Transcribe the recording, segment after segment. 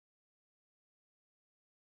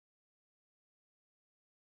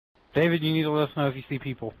David, you need to let us know if you see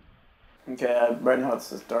people. Okay, right now it's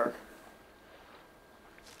just dark.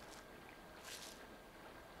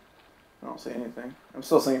 I don't see anything. I'm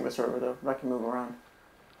still seeing the server though, but I can move around.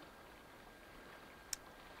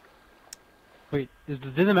 Wait,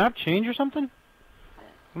 did the map change or something?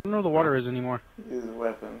 I don't know where the water is anymore. Use a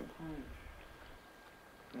weapon.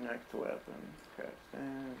 Next weapon. Craft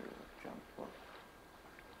stand. Jump block.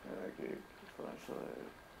 Okay, flashlight.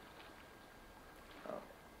 Oh,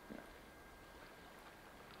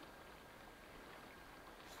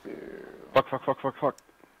 yeah. Fuck.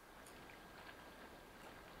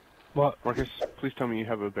 What? Marcus, please tell me you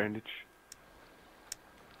have a bandage.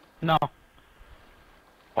 No.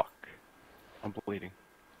 Fuck. I'm bleeding.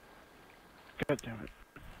 God damn it.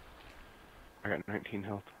 I got 19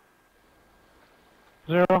 health.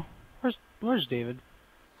 Zero. Where's David?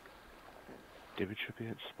 David should be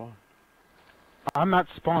at spawn. I'm at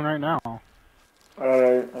spawn right now.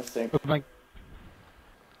 Alright, I think.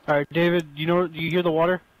 Alright, David, do you hear the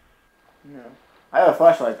water? No. I have a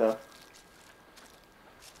flashlight though.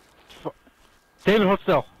 David, hold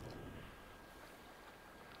still.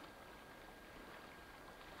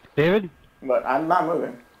 David? But I'm not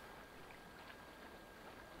moving.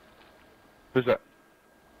 Who's that?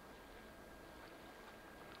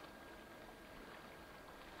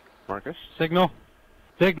 Marcus? Signal?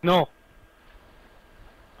 Signal!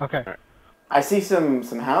 Okay. Right. I see some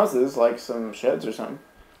houses, like some sheds or something.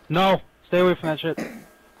 No! Stay away from that shit. Okay.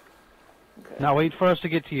 Now wait for us to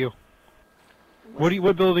get to you.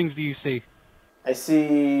 What buildings do you see? I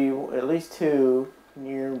see at least two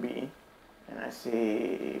near me, and I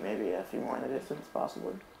see maybe a few more in the distance,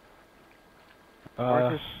 possibly.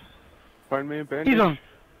 Marcus, find me a bandage.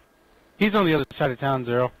 He's on the other side of town,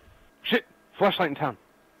 Zero. Shit! Flashlight in town.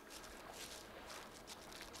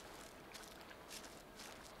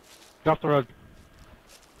 Get off the road.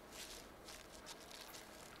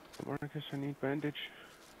 Marcus, I need bandage.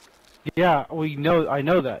 Yeah, I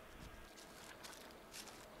know that.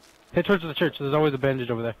 Head towards the church, there's always a bandage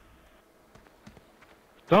over there.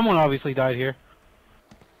 Someone obviously died here.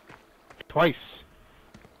 Twice.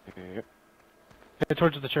 Yep. Head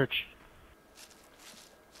towards the church.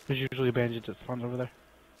 There's usually a bandage that spawns over there.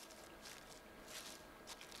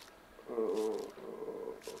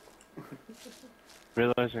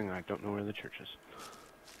 Realizing I don't know where the church is.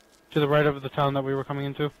 To the right of the town that we were coming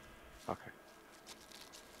into. Okay.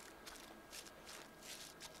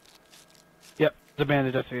 Yep, the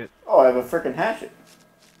bandage, I see it. Oh, I have a frickin' hatchet.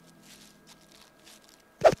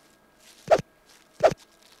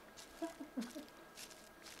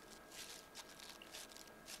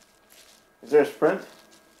 Is there a sprint?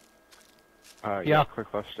 Yeah.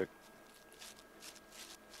 Quick left stick.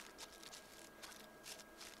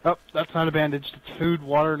 Oh, that's not a bandage. It's food,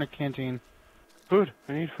 water, and a canteen. Food!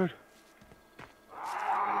 I need food.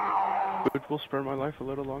 Food will spare my life a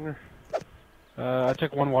little longer. I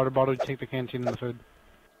took one water bottle, you take the canteen and the food.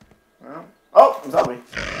 Well, oh, zombie.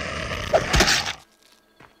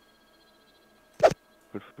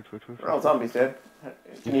 Food. We're all zombies, dead.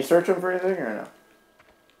 Can you search them for anything or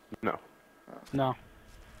no? No. No.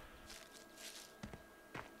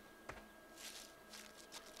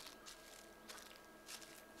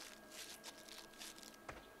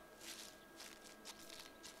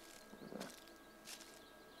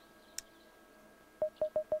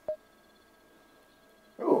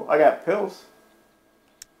 Ooh, I got pills.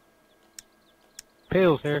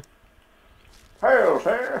 Pills here. Pills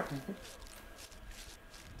here.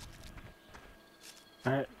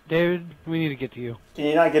 Alright, David, we need to get to you. Can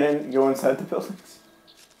you not go inside the buildings?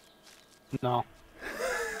 No.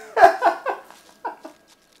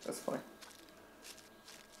 That's funny.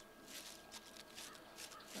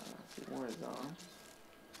 See more zombies.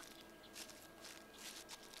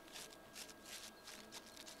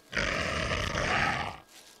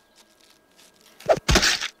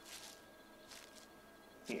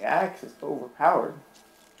 The axe is overpowered.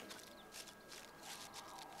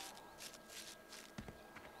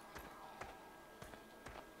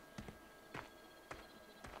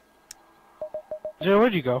 Zero,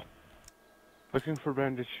 where'd you go? Looking for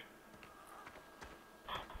bandage.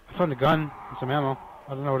 I found a gun and some ammo.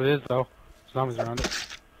 I don't know what it is, though. Zombies around it.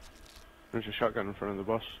 There's a shotgun in front of the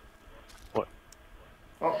bus. What?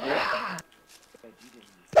 Oh, yeah.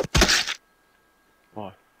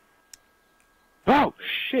 What? Oh,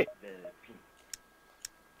 shit!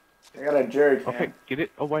 I got a jerry can. Okay, get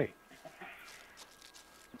it away.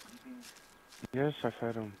 Yes, I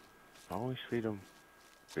fed him. I always feed him.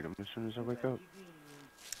 Feed him as soon as I wake up.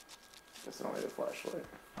 That's only the flashlight.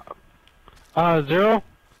 Zero?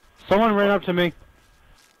 Someone ran up to me.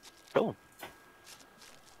 Kill him.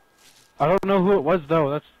 I don't know who it was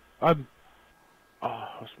though. That's I'm. Oh,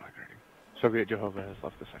 host migrating. Soviet Jehovah has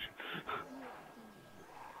left the session.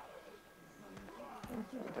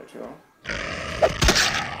 Touch you on.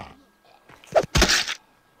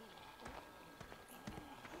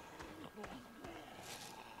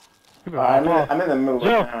 I'm in the middle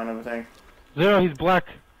Zero. of town and everything. Zero, he's black.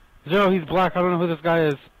 Zero, he's black. I don't know who this guy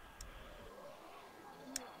is.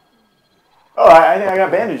 Oh, I think I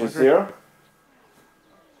got bandages, Zero.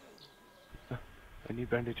 I need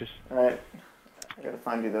bandages. Alright. I gotta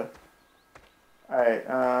find you though. Alright,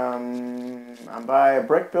 I'm by a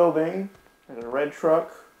brick building. There's a red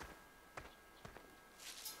truck.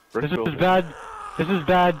 Brick This building. is bad. This is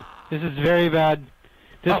bad. This is very bad.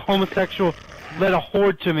 This homosexual led a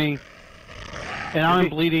horde to me, and I'm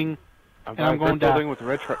bleeding, I'm and I'm going brick building down. with a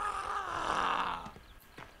red truck.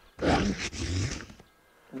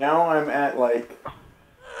 Now I'm at like...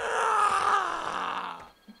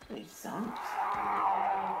 These zombies.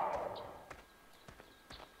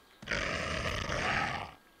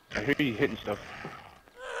 I hear you hitting stuff.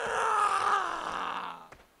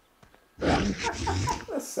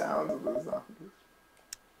 The sounds of the zombies.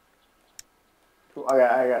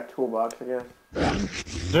 I got toolbox, I guess.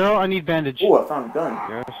 Zero, I need bandage. Ooh, I found a gun.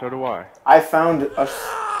 Yeah, so do I. I found a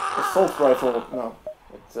assault rifle. No,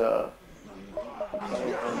 it's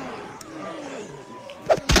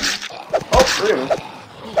Oh, three of them.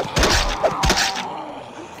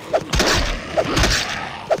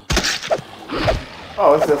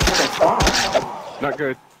 Oh, it's a fucking spawn. Not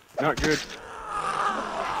good. Not good.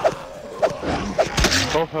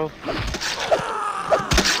 12 health.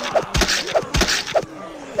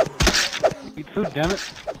 Eat food, damn it.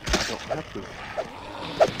 I don't have food.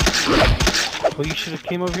 Well, you should have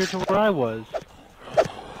came over here to where I was.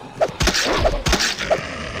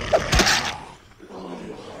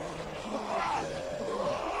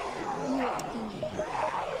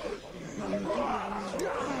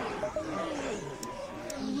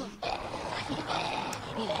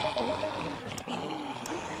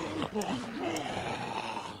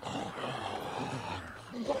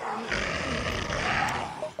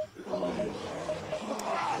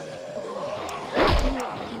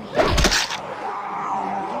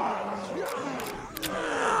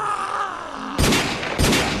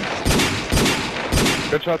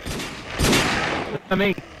 Good shots. That's not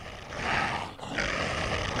me.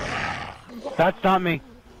 That's not me.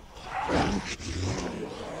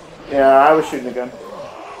 Yeah, I was shooting a gun.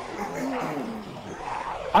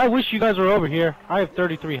 I wish you guys were over here. I have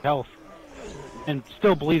 33 health. And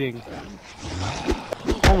still bleeding.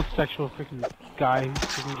 Homosexual freaking guy who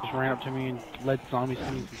freaking just ran up to me and led zombies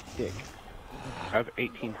to me with his dick. I have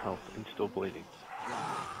 18 health and still bleeding.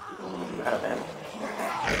 Oh, man.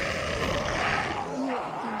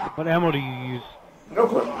 What ammo do you use? No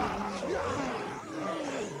clue.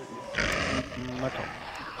 That's all.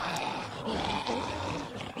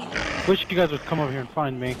 Wish you guys would come over here and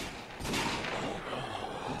find me.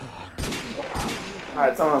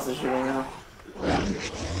 Alright, someone else is shooting now.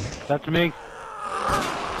 That's me.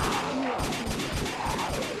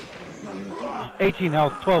 18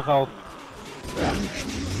 health, 12 health.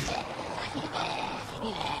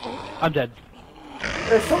 I'm dead.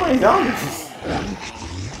 There's so many zombies.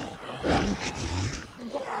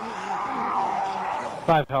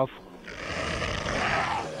 5 health.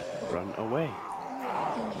 Run away.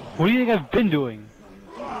 What do you think I've been doing?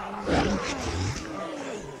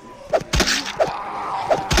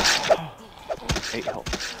 Eight health.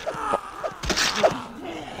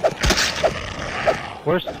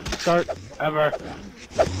 Worst start ever.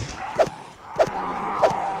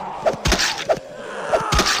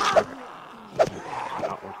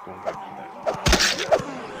 Not worth going back to that.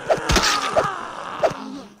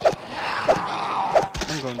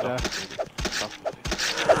 I'm going down.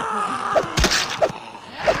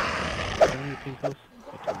 Anything else?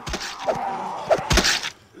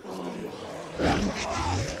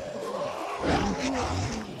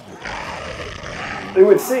 It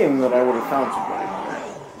would seem that I would have found somebody.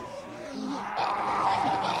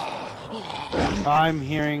 I'm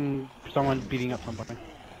hearing someone beating up somebody.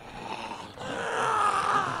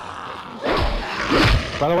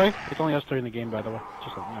 By the way, it's only us three in the game, by the way.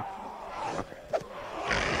 Just so you know. Okay.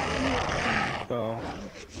 So,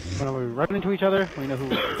 whenever we run into each other, we know who.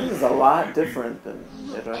 This is a lot different than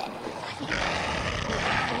it was.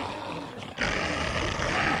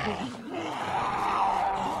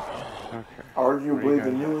 Okay. Arguably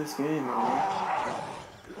the newest game.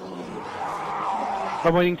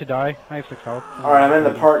 I'm waiting to die. I have 6 health. Alright, I'm in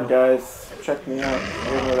the park, guys. Check me out. I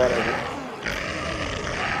don't know that idea.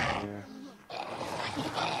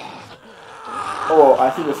 Yeah. Oh,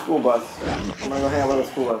 I see the school bus. I'm gonna go hang out with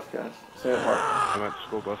the school bus, guys. Stay apart. I'm at the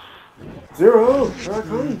school bus. Zero! Where are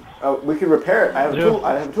coming? Oh, we can repair it. I have a tool.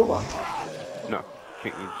 I have a toolbox. No,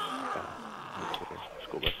 can't use the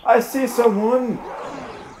school bus. I see someone!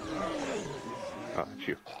 Oh, it's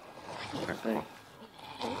you. Okay, come on.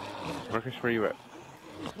 Marcus, where are you at?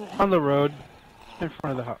 On the road, in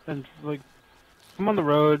front of the house, and like, I'm on the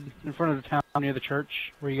road in front of the town near the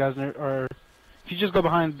church where you guys are. If you just go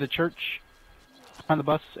behind the church, behind the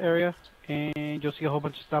bus area, and you'll see a whole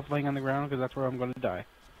bunch of stuff laying on the ground because that's where I'm going to die.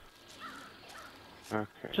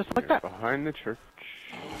 Okay. Just like that. Behind the church.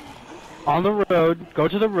 On the road, go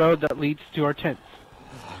to the road that leads to our tents.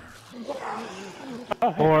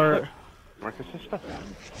 Oh, hey, Or look. Marcus's stuff.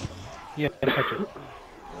 yeah, touch it.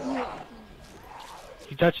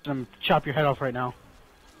 If you touch it, I'm chop your head off right now.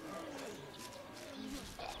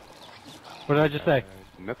 What did I just say?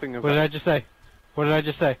 Nothing about. What did I just say? What did I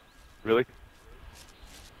just say? Really?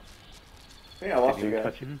 Yeah, I lost Didn't you even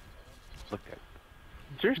guys. touch him. Look at it.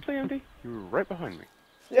 Seriously, Andy? You were right behind me.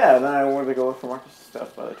 Yeah, and then I wanted to go look for Marcus'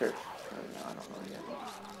 stuff by the church. No, I don't know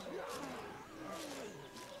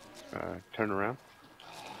yet. Turn around.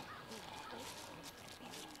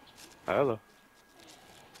 Hello.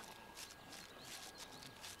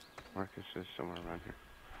 Marcus is somewhere around here.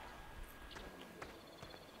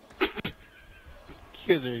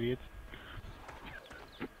 You guys are idiots.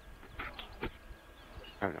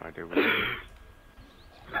 I have no idea where he is.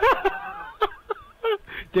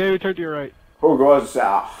 David, turn to your right. Who goes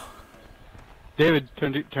south? David,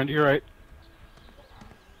 turn to your right.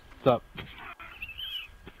 What's up?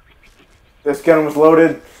 This gun was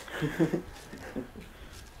loaded.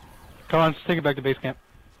 Come on, let's take it back to base camp.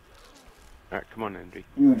 Alright, come on, Andy.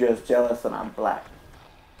 You just jealous and I'm black.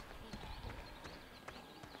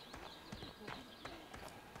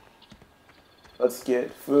 Let's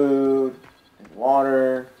get food and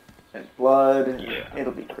water and blood. Yeah.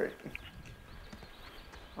 It'll be great.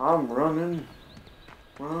 I'm running.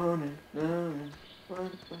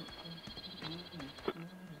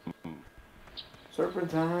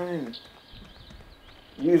 Serpentine.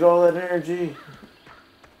 Use all that energy.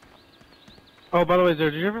 Oh, by the way,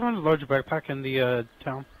 did you ever find a large backpack in the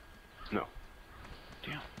town? No.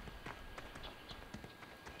 Damn.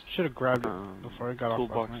 Should have grabbed it before I got off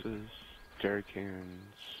last night. Toolboxes, jerry cans.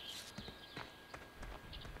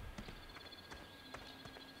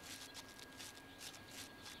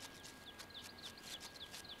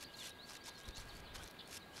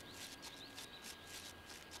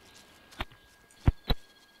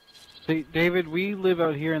 See, David, we live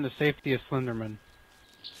out here in the safety of Slenderman.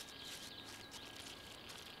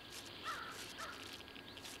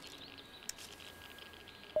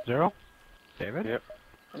 Zero? David? Yep.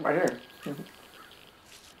 I'm right here.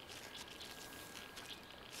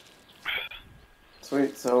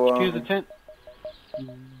 Sweet, so, Here's the tent.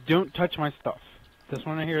 Don't touch my stuff. This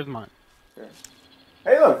one right here is mine. Sure.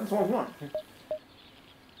 Hey, look, this one's mine.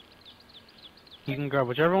 You can grab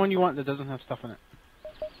whichever one you want that doesn't have stuff in it.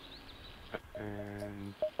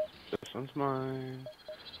 And this one's mine.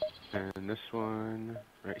 And this one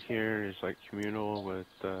right here is like communal with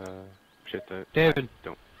shit that David. I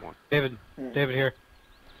don't want. David. David, here.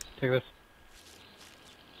 Take this.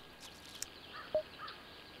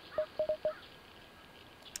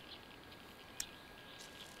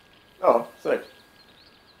 Oh, sick.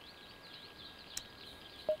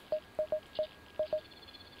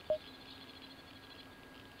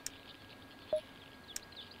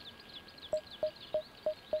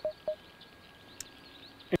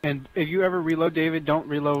 And if you ever reload, David, don't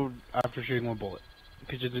reload after shooting one bullet.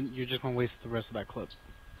 Because you're just going to waste the rest of that clip.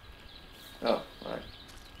 Oh, alright.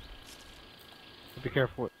 So be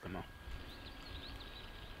careful with them, though.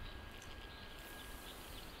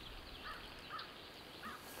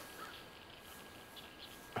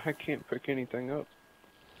 I can't pick anything up.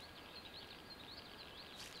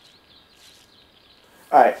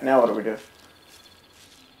 Alright, now what do we do?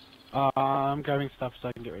 I'm grabbing stuff so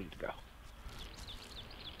I can get ready to go.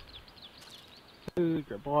 Food,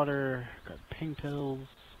 grab water, grab pain pills,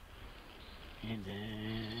 and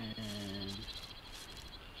then...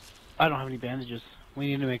 I don't have any bandages. We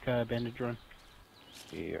need to make a bandage run.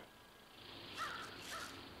 Yeah.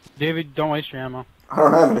 David, don't waste your ammo. I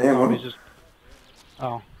don't have any ammo. Just...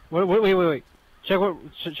 Oh. Wait. Check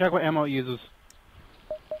what ammo it uses.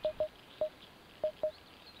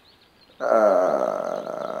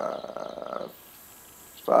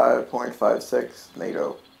 5.56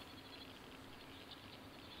 NATO.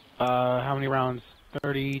 How many rounds?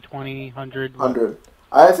 30, 20, 100? 100.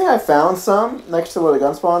 I think I found some next to where the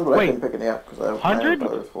gun spawned, but Wait. I couldn't pick any up because I 100?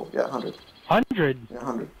 was full. Yeah, 100. 100? Yeah,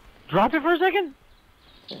 100. Drop it for a second?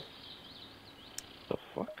 The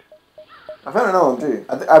fuck? I found an LMG.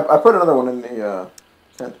 I put another one in the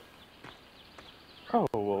tent. Oh,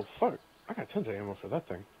 well, fuck. I got tons of ammo for that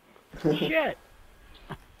thing. Shit!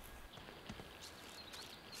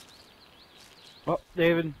 Well,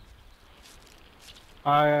 David,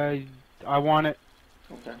 I want it,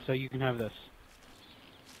 Okay. so you can have this.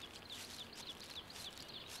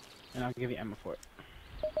 And I'll give you ammo for it.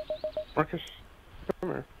 Marcus,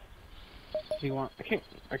 come here. What do you want?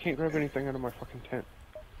 I can't grab anything out of my fucking tent.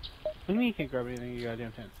 What do you mean you can't grab anything in your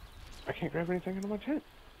goddamn tent? I can't grab anything out of my tent.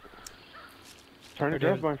 Trying to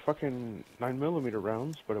David. grab my fucking 9mm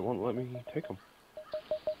rounds, but it won't let me take them.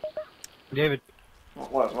 David.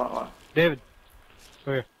 What? David.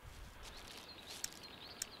 Over here.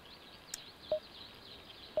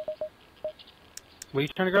 What are you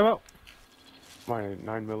trying to grab out? My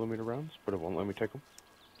 9mm rounds, but it won't let me take them.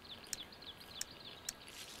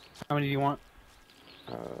 How many do you want?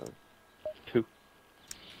 2.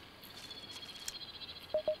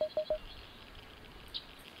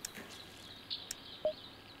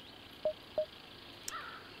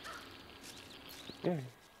 Yay.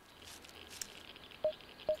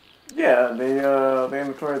 Yeah, the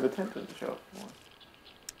inventory of the tent didn't show up.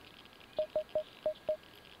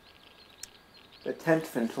 The tent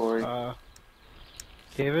inventory.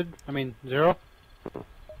 David? Zero?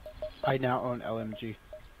 I now own LMG.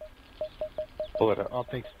 Pull it up. All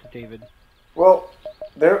thanks to David. Well,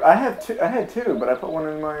 I had two, but I put one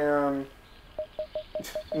in my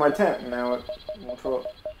my tent, and now it won't show up.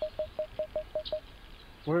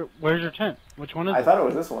 Where's your tent? Which one is it? I thought it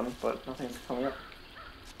was this one, but nothing's coming up.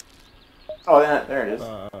 Oh, yeah, there it is.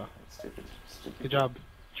 Stupid. Good job.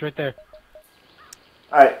 It's right there.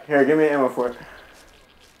 Alright, here, give me ammo for it.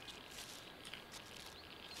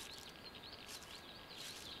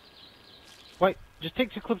 Wait, just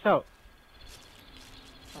take 2 clips out.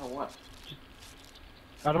 Oh, what?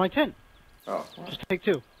 Out of my tent. Oh, what? Just take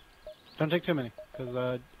 2. Don't take too many,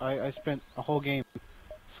 because I spent a whole game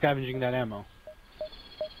scavenging that ammo.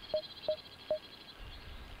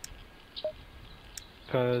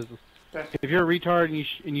 Because if you're a retard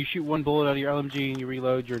and you shoot 1 bullet out of your LMG and you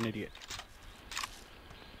reload, you're an idiot.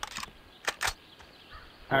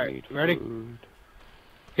 Alright, ready? Food.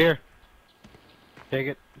 Here. Take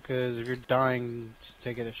it, because if you're dying, just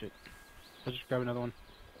take it as shit. I'll just grab another one.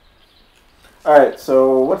 Alright,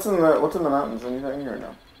 so what's in the mountains? Anything or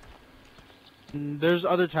no? There's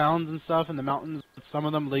other towns and stuff in the mountains. Some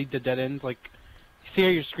of them lead to dead ends. Like, see how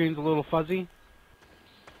your screen's a little fuzzy?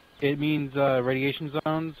 It means radiation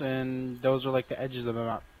zones, and those are like the edges of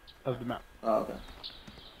the map. Oh, okay.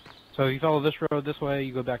 So if you follow this road this way,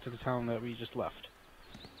 you go back to the town that we just left.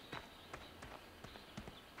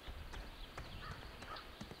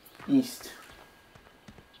 East.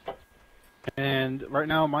 And right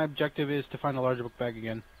now, my objective is to find a larger book bag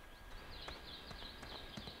again.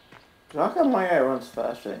 How come my guy runs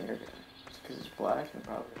faster than your guy? It's because he's black and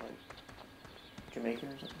probably like Jamaican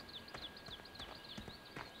or something.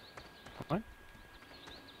 What?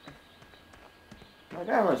 My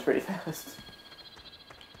guy runs pretty fast.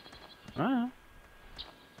 I don't know.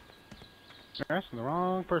 You're asking the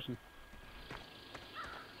wrong person.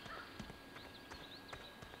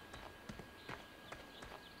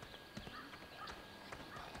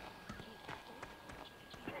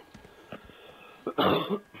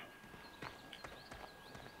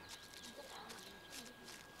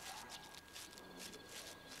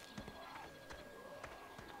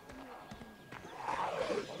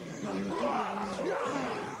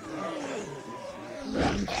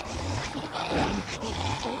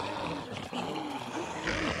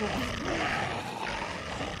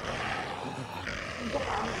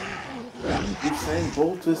 Usain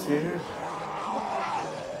Bolt is here.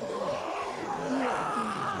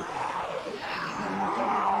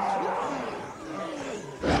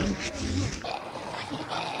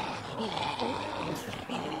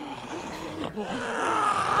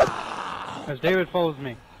 As David follows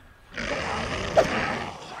me.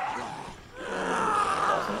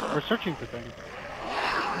 We're searching for things.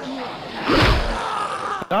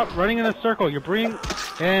 Stop running in a circle. You're bleeding.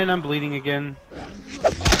 And I'm bleeding again.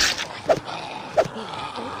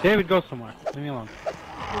 David, go somewhere. Leave me alone.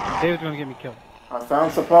 David's gonna get me killed. I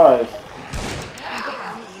found supplies.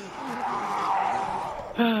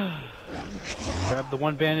 Grab the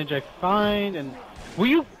 1 bandage I find and... Will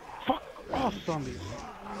you fuck off, zombies?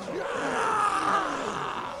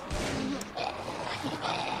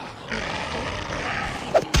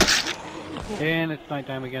 And it's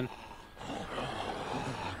nighttime again.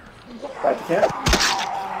 Back to camp?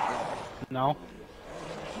 No.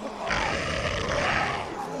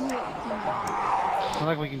 It's not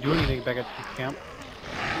like we can do anything back at camp.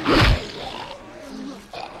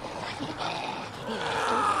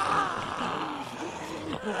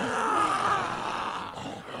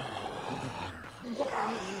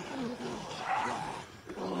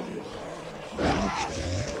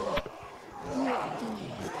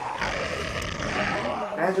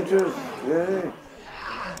 Answer juice. Yay.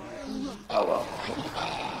 Oh well.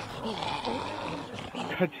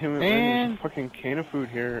 God damn it, man. There's a fucking can of food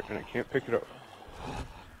here, and I can't pick it up.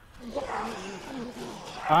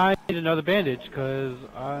 I need another bandage, because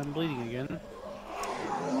I'm bleeding again.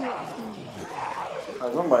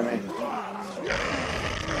 There's one by me.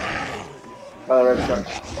 By the red truck.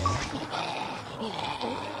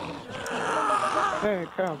 Hey,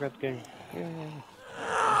 Kyle got the game. Yeah.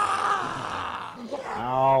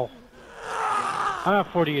 Ow. I'm at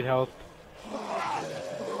 48 health.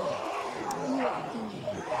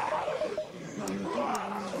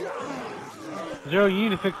 Zero, you need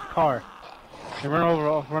to fix the car. And run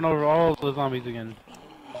over all the zombies again.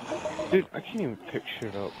 Dude, I can't even pick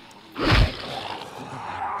shit up.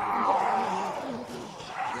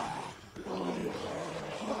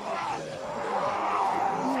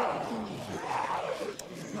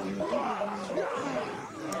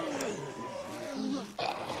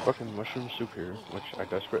 Fucking mushroom soup here, which I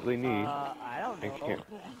desperately need. I can't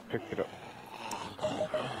pick it up.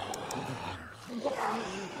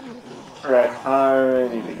 Right, I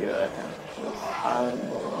need to get out of town. I'm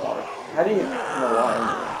water. How do you know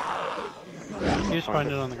water? You just find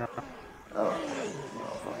it on the ground. Oh.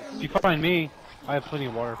 If you find me, I have plenty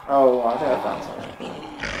of water. Oh, I think I found something.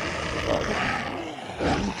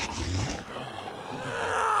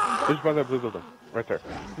 Who's by that blue building? Right there.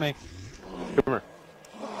 Me. Come here.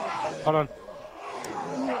 Hold on.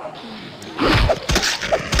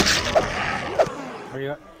 Where you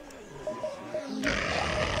at?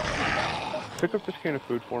 Pick up this can of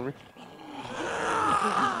food for me.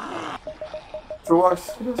 To wash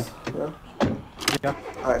this? Yeah. Yeah.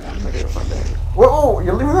 Alright, I gotta find that. Whoa,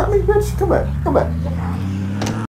 you're leaving that me, bitch? Come back, come back.